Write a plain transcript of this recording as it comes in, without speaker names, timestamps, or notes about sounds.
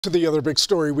To the other big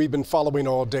story we've been following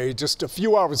all day. Just a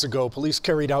few hours ago, police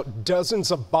carried out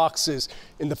dozens of boxes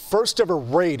in the first ever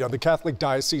raid on the Catholic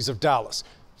Diocese of Dallas.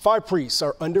 5 priests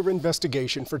are under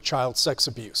investigation for child sex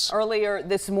abuse. Earlier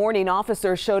this morning,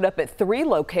 officers showed up at 3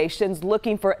 locations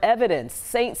looking for evidence: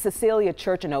 St. Cecilia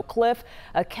Church in Oak Cliff,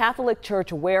 a Catholic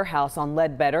church warehouse on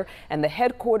Ledbetter, and the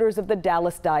headquarters of the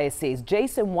Dallas Diocese.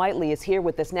 Jason Whiteley is here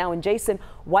with us now. And Jason,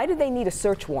 why do they need a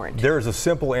search warrant? There is a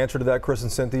simple answer to that, Chris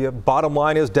and Cynthia. Bottom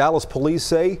line is Dallas police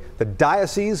say the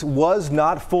diocese was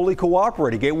not fully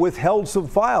cooperating. It withheld some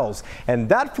files, and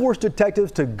that forced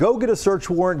detectives to go get a search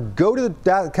warrant, go to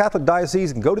the Catholic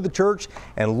Diocese and go to the church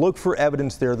and look for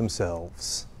evidence there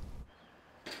themselves.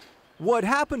 What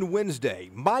happened Wednesday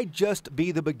might just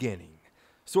be the beginning.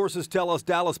 Sources tell us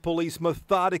Dallas police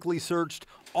methodically searched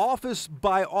office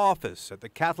by office at the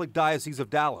Catholic Diocese of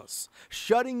Dallas,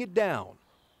 shutting it down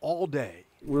all day.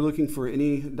 We're looking for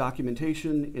any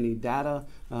documentation, any data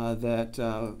that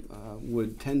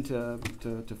would tend to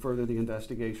further the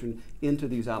investigation into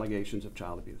these allegations of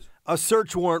child abuse. A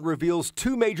search warrant reveals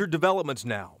 2 major developments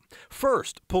now.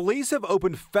 First, police have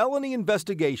opened felony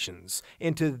investigations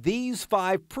into these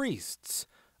 5 priests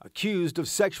accused of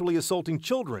sexually assaulting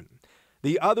children.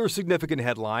 The other significant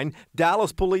headline,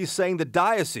 Dallas police saying the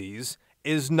diocese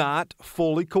is not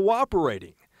fully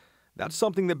cooperating. That's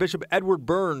something that Bishop Edward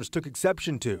Burns took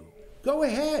exception to. Go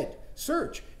ahead,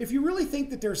 search. If you really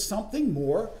think that there's something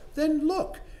more, then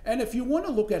look. And if you want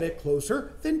to look at it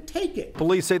closer, then take it.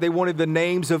 Police say they wanted the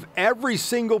names of every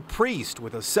single priest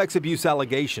with a sex abuse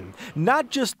allegation, not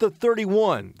just the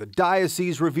 31 the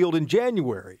diocese revealed in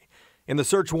January. In the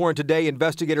search warrant today,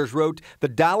 investigators wrote the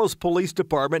Dallas Police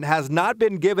Department has not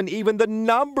been given even the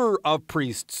number of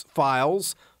priests'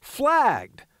 files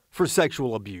flagged for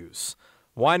sexual abuse.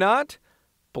 Why not?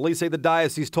 Police say the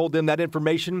diocese told them that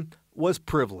information was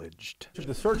privileged.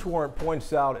 The search warrant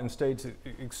points out and states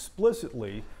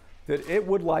explicitly that it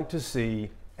would like to see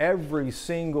every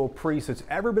single priest that's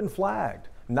ever been flagged,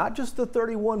 not just the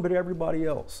 31, but everybody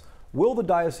else. Will the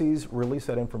diocese release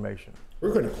that information?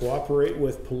 We're going to cooperate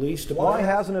with police department. Why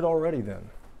hasn't it already then?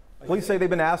 Police say they've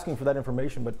been asking for that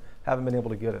information but haven't been able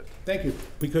to get it. Thank you.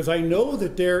 Because I know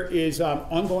that there is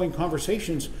ongoing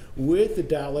conversations with the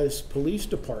Dallas Police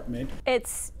Department.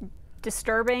 It's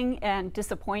disturbing and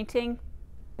disappointing,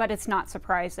 but it's not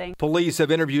surprising. Police have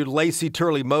interviewed Lacey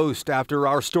Turley Most after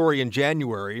our story in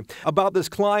January about this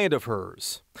client of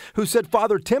hers, who said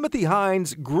Father Timothy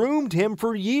Hines groomed him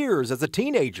for years as a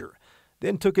teenager,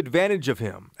 then took advantage of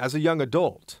him as a young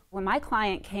adult. When my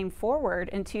client came forward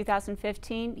in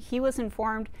 2015, he was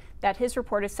informed that his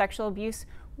report of sexual abuse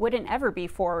wouldn't ever be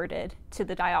forwarded to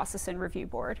the Diocesan Review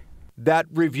Board. That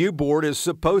review board is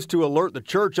supposed to alert the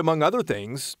church, among other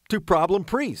things, to problem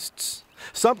priests,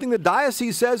 something the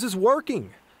diocese says is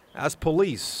working as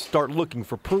police start looking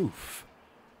for proof.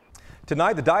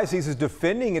 Tonight, the diocese is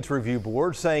defending its review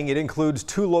board, saying it includes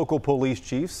 2 local police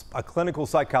chiefs, a clinical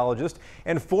psychologist,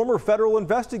 and former federal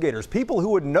investigators, people who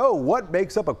would know what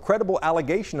makes up a credible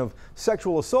allegation of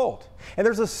sexual assault. And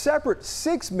there's a separate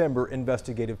 6-member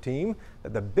investigative team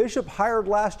that the bishop hired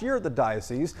last year at the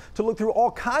diocese to look through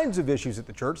all kinds of issues at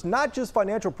the church, not just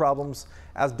financial problems,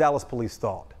 as Dallas police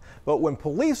thought. But when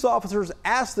police officers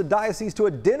asked the diocese to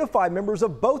identify members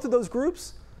of both of those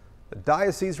groups, the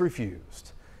diocese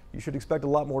refused. You should expect a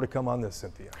lot more to come on this,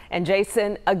 Cynthia. And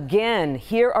Jason, again,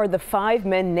 here are the 5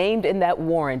 men named in that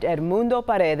warrant. Edmundo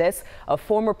Paredes, a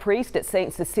former priest at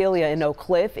St. Cecilia in Oak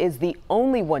Cliff, is the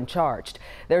only one charged.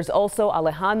 There's also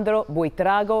Alejandro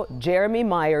Buitrago, Jeremy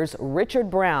Myers, Richard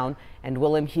Brown, and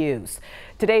William Hughes.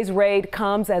 Today's raid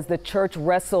comes as the church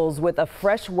wrestles with a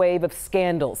fresh wave of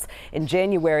scandals. In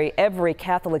January, every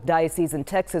Catholic diocese in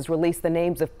Texas released the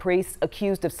names of priests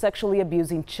accused of sexually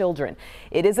abusing children.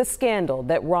 It is a scandal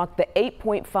that rocked the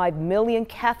 8.5 million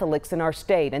Catholics in our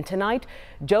state. And tonight,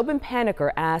 Jobin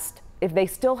Paniker asked if they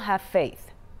still have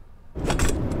faith.